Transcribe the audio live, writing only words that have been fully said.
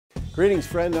Greetings,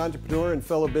 friend, entrepreneur, and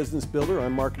fellow business builder.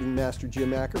 I'm Marketing Master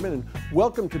Jim Ackerman, and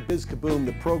welcome to BizKaboom,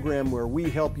 the program where we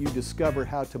help you discover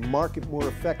how to market more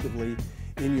effectively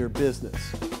in your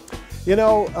business. You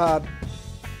know,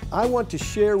 I want to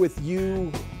share with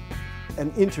you an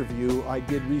interview I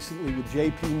did recently with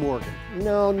J.P. Morgan.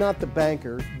 No, not the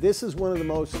banker. This is one of the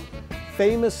most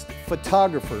famous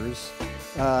photographers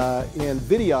and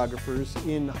videographers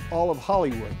in all of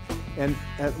Hollywood. And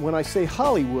when I say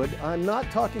Hollywood, I'm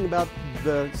not talking about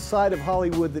the side of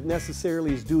Hollywood that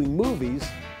necessarily is doing movies,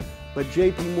 but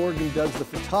J.P. Morgan does the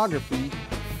photography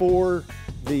for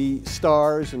the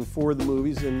stars and for the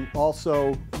movies, and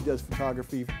also he does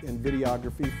photography and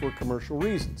videography for commercial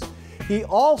reasons. He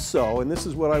also, and this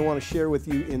is what I want to share with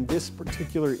you in this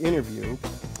particular interview,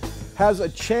 has a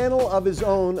channel of his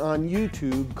own on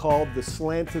YouTube called The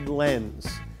Slanted Lens.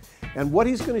 And what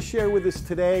he's going to share with us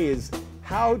today is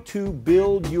how to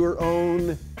build your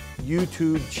own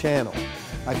YouTube channel.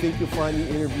 I think you'll find the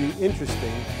interview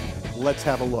interesting. Let's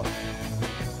have a look.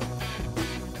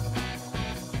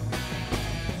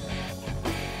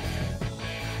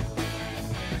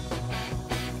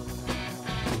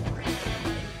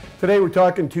 Today we're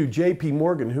talking to J.P.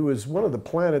 Morgan, who is one of the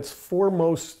planet's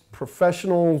foremost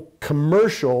professional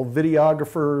commercial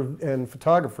videographer and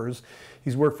photographers.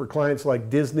 He's worked for clients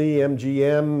like Disney,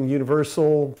 MGM,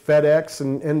 Universal, FedEx,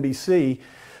 and NBC.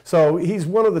 So he's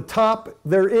one of the top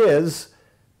there is,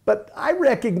 but I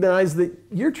recognize that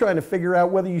you're trying to figure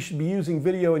out whether you should be using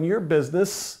video in your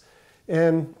business,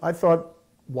 and I thought,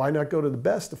 why not go to the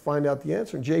best to find out the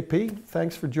answer? JP,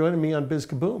 thanks for joining me on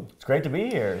BizKaboom. It's great to be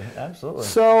here, absolutely.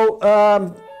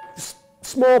 So,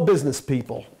 small business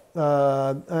people.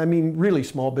 I mean, really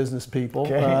small business people.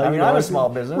 Okay. I'm a small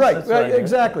business. Right, right,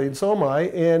 exactly, and so am I.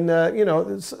 And you know,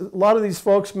 a lot of these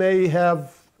folks may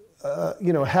have,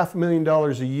 you know,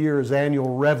 $500,000 a year as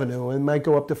annual revenue, and might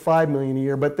go up to $5 million a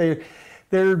year. But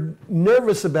they're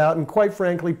nervous about, and quite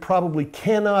frankly, probably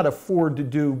cannot afford to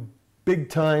do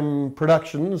big-time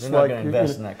productions. They're not going to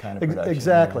invest in that kind of production.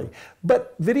 Exactly. Yeah.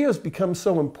 But videos become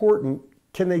so important.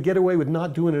 Can they get away with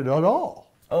not doing it at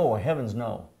all? Oh, heavens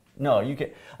no. No, you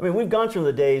can. I mean, we've gone through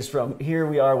the days from here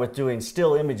we are with doing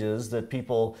still images that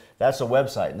people, that's a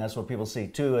website and that's what people see,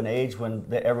 to an age when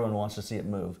everyone wants to see it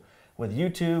move. With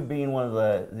YouTube being one of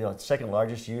the second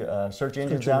largest search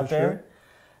engines out there,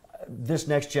 this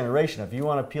next generation, if you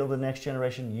want to appeal to the next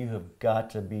generation, you have got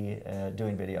to be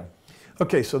doing video.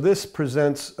 Okay, so this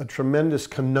presents a tremendous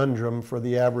conundrum for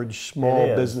the average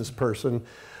small business person.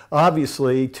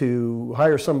 Obviously, to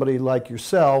hire somebody like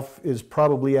yourself is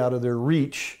probably out of their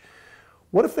reach.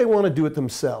 What if they want to do it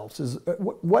themselves? Is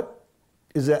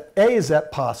that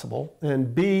possible?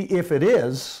 And B, if it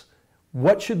is,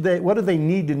 what do they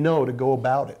need to know to go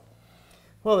about it?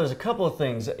 Well, there's a couple of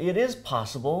things. It is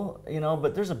possible, you know,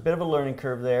 but there's a bit of a learning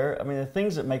curve there. I mean, the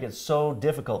things that make it so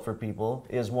difficult for people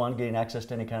is, one, getting access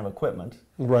to any kind of equipment.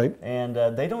 Right. And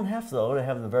they don't have, though, to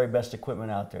have the very best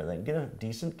equipment out there. They can get a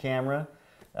decent camera.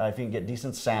 If you can get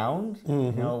decent sound,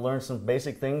 you know, learn some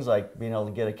basic things like being able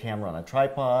to get a camera on a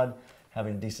tripod,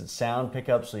 having a decent sound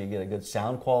pickup so you get a good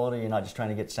sound quality. You're not just trying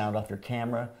to get sound off your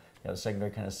camera. You have a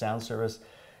secondary kind of sound service.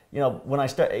 You know, when I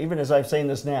start, even as I'm saying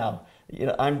this now, you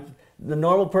know, the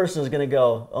normal person is going to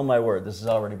go, oh my word, this is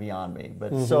already beyond me.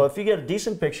 But so if you get a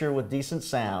decent picture with decent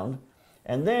sound,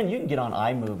 and then you can get on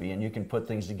iMovie and you can put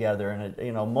things together. And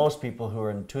you know, most people who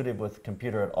are intuitive with the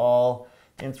computer at all,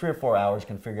 in 3 or 4 hours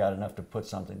can figure out enough to put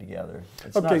something together.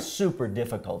 It's not super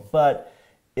difficult, but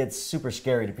it's super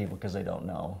scary to people because they don't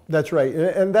know. That's right,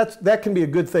 and that can be a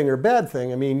good thing or a bad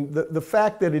thing. I mean, the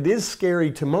fact that it is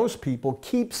scary to most people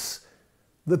keeps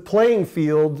the playing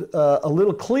field a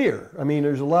little clear. I mean,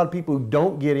 there's a lot of people who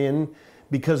don't get in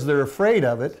because they're afraid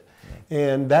of it,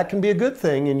 and that can be a good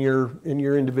thing in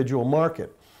your individual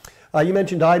market. You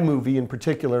mentioned iMovie in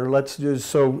particular. Let's just,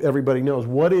 so everybody knows,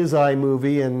 what is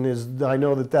iMovie, and I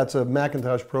know that that's a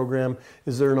Macintosh program.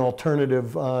 Is there an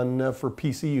alternative for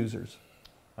PC users?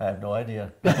 I have no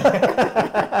idea.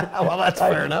 Well, that's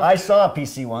fair enough. I saw a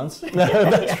PC once.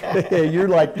 That's right. Yeah, you're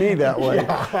like me that way.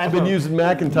 Yeah, I've been using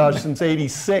Macintosh since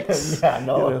 '86. Yeah,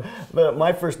 no. You know. But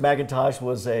my first Macintosh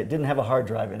was didn't have a hard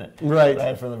drive in it. Right.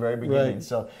 Right from the very beginning. Right.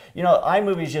 So, you know,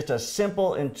 iMovie is just a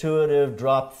simple, intuitive,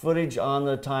 drop footage on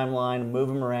the timeline, move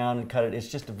them around and cut it. It's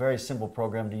just a very simple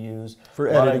program to use. For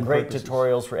editing. A lot of great purposes.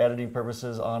 tutorials for editing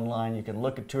purposes online. You can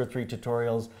look at 2 or 3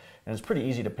 tutorials. And it's pretty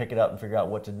easy to pick it up and figure out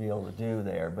what to be able to do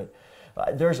there. But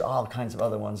there's all kinds of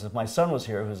other ones. If my son was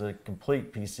here, who's a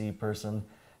complete PC person,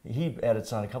 he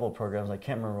edits on a couple of programs. I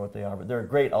can't remember what they are, but there are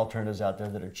great alternatives out there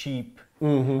that are cheap. I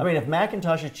mean, if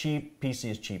Macintosh is cheap, PC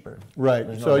is cheaper. Right.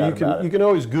 There's no So doubt you can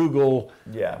always Google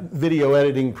Yeah. video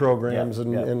editing programs Yeah,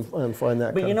 and find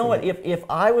that. But kind you of know thing. what? If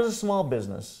I was a small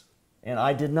business and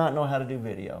I did not know how to do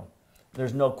video,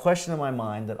 there's no question in my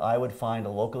mind that I would find a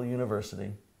local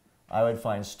university. I would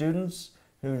find students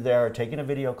who there are taking a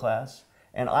video class,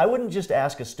 and I wouldn't just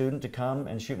ask a student to come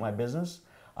and shoot my business.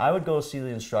 I would go see the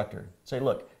instructor. Say,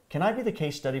 look, can I be the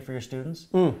case study for your students?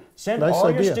 Send nice all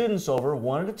idea. your students over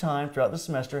one at a time throughout the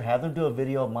semester, have them do a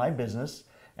video of my business,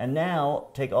 and now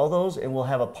take all those and we'll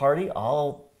have a party.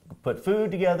 I'll put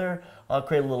food together, I'll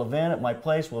create a little event at my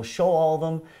place, we'll show all of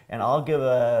them, and I'll give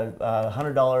a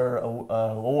 $100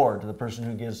 award to the person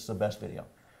who gives the best video.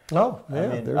 Oh,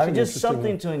 yeah. I mean, just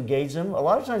something to engage them. A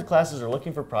lot of times classes are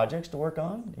looking for projects to work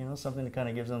on, you know, something to kind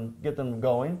of get them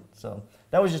going. So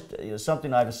that was just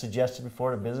something I've suggested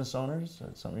before to business owners. So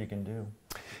it's something you can do.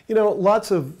 You know,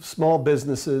 lots of small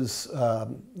businesses,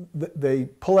 they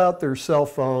pull out their cell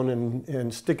phone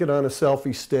and stick it on a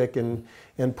selfie stick and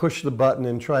push the button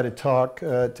and try to talk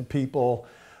to people.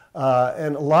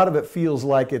 And a lot of it feels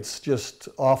like it's just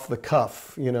off the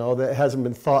cuff, you know, that hasn't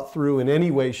been thought through in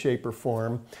any way, shape, or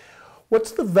form.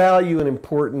 What's the value and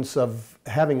importance of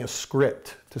having a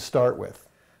script to start with?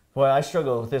 Boy, I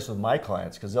struggle with this with my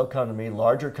clients because they'll come to me,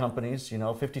 larger companies, you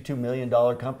know, $52 million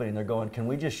company, and they're going, can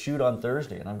we just shoot on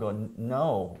Thursday? And I'm going,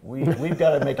 no, we've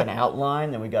got to make an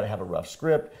outline, then we've got to have a rough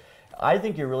script. I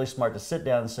think you're really smart to sit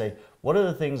down and say, what are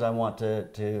the things I want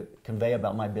to convey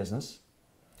about my business?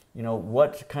 You know,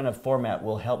 what kind of format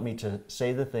will help me to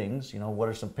say the things? You know, what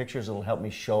are some pictures that will help me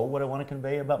show what I want to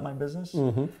convey about my business?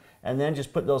 And then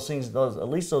just put those things, at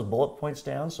least those bullet points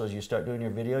down, so as you start doing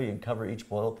your video, you can cover each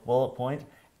bullet point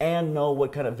and know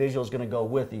what kind of visual is going to go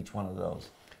with each one of those.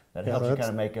 That helps you kind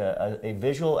of make a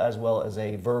visual as well as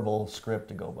a verbal script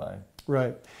to go by.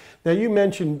 Right. Now you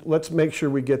mentioned, let's make sure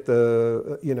we get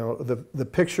the, you know, the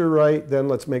picture right, then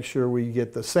let's make sure we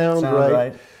get the sound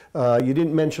right. You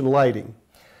didn't mention lighting.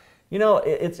 You know,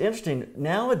 it's interesting.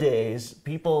 Nowadays,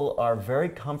 people are very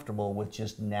comfortable with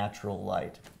just natural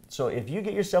light. So if you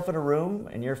get yourself in a room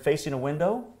and you're facing a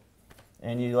window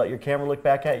and you let your camera look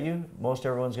back at you, most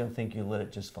everyone's going to think you lit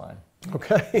it just fine.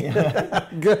 Okay,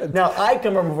 good. Now, I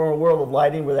come from a world of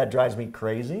lighting where that drives me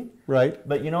crazy. Right.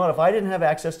 But you know what, if I didn't have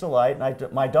access to light,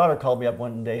 and my daughter called me up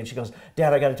one day and she goes,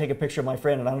 Dad, I got to take a picture of my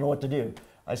friend and I don't know what to do.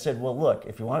 I said, well, look,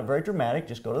 if you want it very dramatic,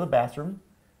 just go to the bathroom,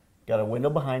 got a window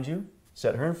behind you,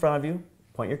 set her in front of you,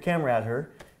 point your camera at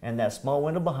her, and that small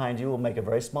window behind you will make a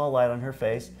very small light on her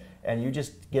face, and you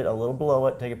just get a little below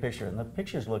it, take a picture, and the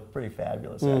pictures look pretty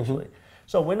fabulous, actually.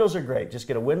 So windows are great. Just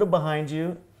get a window behind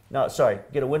you. No, sorry,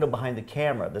 get a window behind the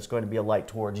camera that's going to be a light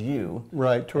towards you.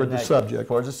 Right, toward the subject.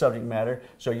 Towards the subject matter.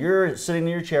 So you're sitting in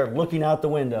your chair looking out the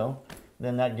window,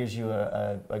 then that gives you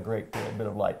a great bit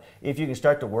of light. If you can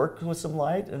start to work with some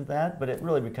light and that, but it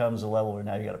really becomes a level where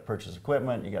now you got to purchase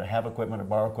equipment, you got to have equipment or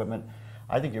borrow equipment.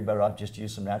 I think you're better off just to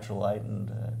use some natural light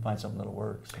and find something that'll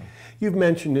work. So. You've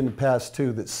mentioned in the past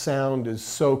too that sound is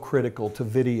so critical to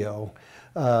video.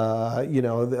 You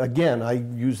know, again, I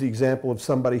use the example of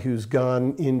somebody who's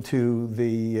gone into the,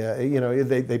 you know,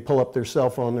 they pull up their cell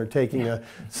phone, they're taking a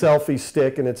selfie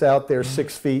stick and it's out there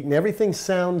 6 feet and everything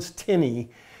sounds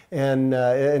tinny.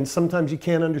 And sometimes you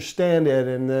can't understand it,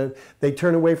 and they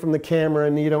turn away from the camera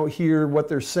and you don't hear what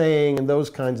they're saying and those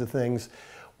kinds of things.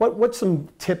 What's some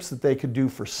tips that they could do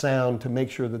for sound to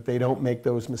make sure that they don't make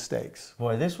those mistakes?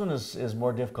 Boy, this one is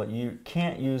more difficult. You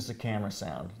can't use the camera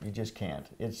sound. You just can't.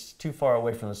 It's too far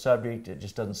away from the subject. It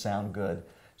just doesn't sound good.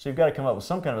 So you've got to come up with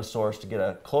some kind of a source to get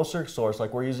a closer source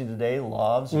like we're using today,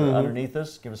 lavs are underneath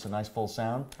us, give us a nice full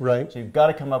sound. Right. So you've got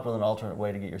to come up with an alternate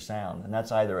way to get your sound. And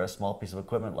that's either a small piece of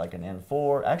equipment like an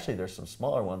N4. Actually, there's some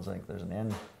smaller ones. I think there's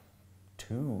an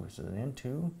N2. Is it an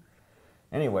N2?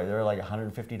 Anyway, they're like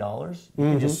 $150. You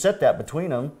can just set that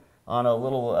between them on a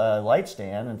little light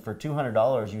stand, and for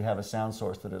 $200 you have a sound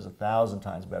source that is 1,000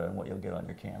 times better than what you'll get on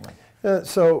your camera.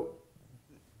 So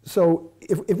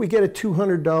if we get a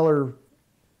 $200,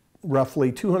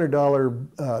 roughly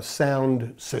 $200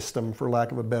 sound system, for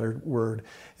lack of a better word,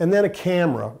 and then a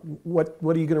camera, what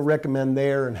are you going to recommend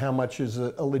there, and how much is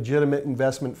a legitimate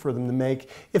investment for them to make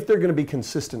if they're going to be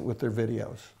consistent with their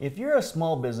videos? If you're a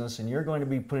small business and you're going to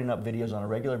be putting up videos on a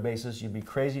regular basis, you'd be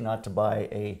crazy not to buy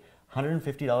a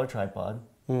 $150 tripod,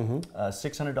 a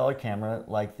 $600 camera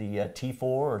like the T4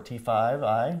 or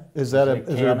T5i. Is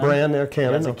there a brand there,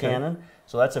 Canon? That's a Canon.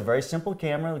 So that's a very simple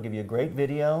camera. It'll give you a great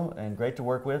video and great to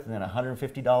work with, and then a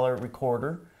 $150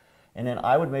 recorder. And then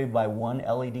I would maybe buy one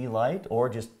LED light or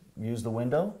just use the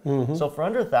window. So for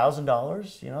under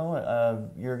 $1,000, you know,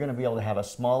 you're going to be able to have a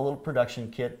small little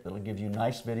production kit that'll give you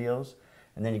nice videos,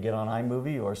 and then you get on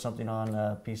iMovie or something on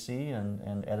PC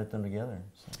and edit them together.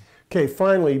 So. Okay,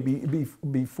 finally,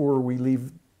 before we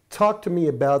leave, talk to me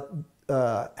about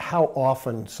how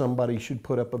often somebody should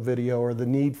put up a video, or the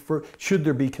need for, should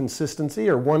there be consistency,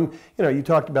 or one, you know, you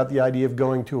talked about the idea of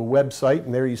going to a website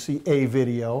and there you see a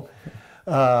video.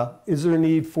 Is there a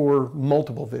need for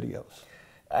multiple videos?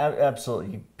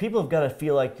 Absolutely. People have got to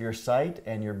feel like your site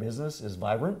and your business is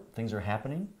vibrant, things are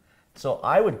happening. So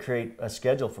I would create a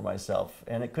schedule for myself,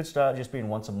 and it could start just being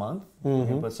once a month. You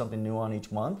can put something new on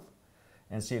each month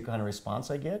and see what kind of response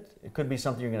I get. It could be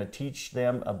something you're going to teach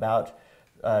them about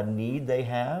a need they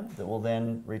have that will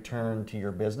then return to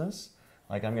your business.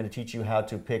 Like, I'm going to teach you how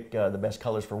to pick the best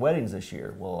colors for weddings this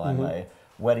year. Well, I'm a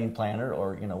wedding planner,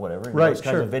 or you know, whatever. Right, those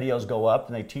kinds of videos go up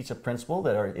and they teach a principle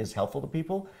that is helpful to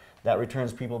people. That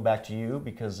returns people back to you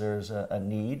because there's a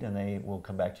need, and they will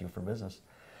come back to you for business.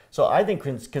 So I think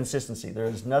consistency. There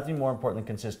is nothing more important than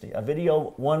consistency. A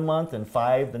video 1 month and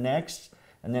 5 the next,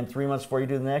 and then 3 months before you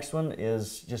do the next one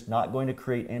is just not going to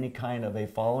create any kind of a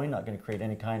following, not going to create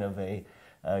any kind of a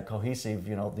cohesive,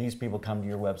 you know, these people come to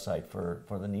your website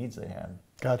for the needs they have.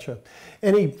 Gotcha.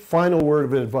 Any final word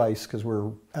of advice, because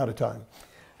we're out of time?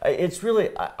 It's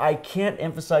really, I can't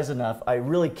emphasize enough, I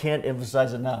really can't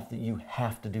emphasize enough that you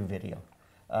have to do video.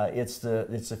 It's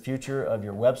the future of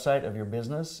your website, of your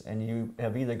business, and you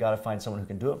have either got to find someone who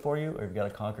can do it for you, or you've got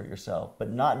to conquer it yourself. But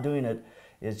not doing it,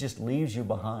 it just leaves you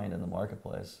behind in the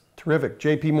marketplace. Terrific.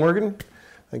 J.P. Morgan,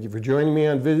 thank you for joining me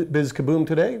on BizKaboom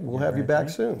today. We'll have you back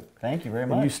soon. Thank you very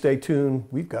much. And you stay tuned.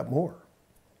 We've got more.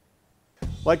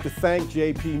 I'd like to thank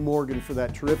J.P. Morgan for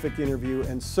that terrific interview,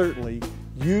 and certainly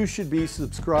you should be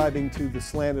subscribing to The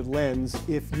Slanted Lens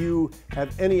if you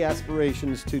have any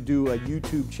aspirations to do a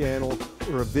YouTube channel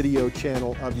or a video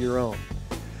channel of your own.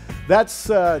 That's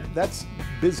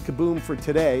BizKaboom for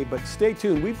today, but stay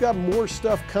tuned. We've got more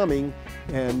stuff coming,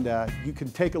 and you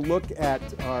can take a look at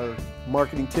our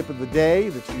marketing tip of the day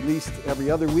that's released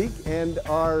every other week, and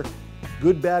our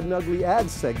Good, Bad, and Ugly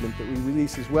ads segment that we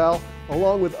release as well,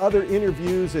 along with other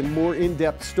interviews and more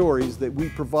in-depth stories that we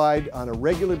provide on a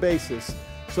regular basis,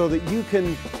 so that you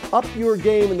can up your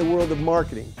game in the world of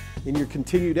marketing in your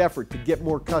continued effort to get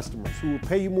more customers who will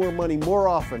pay you more money more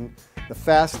often, the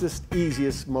fastest,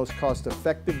 easiest, most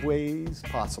cost-effective ways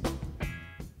possible.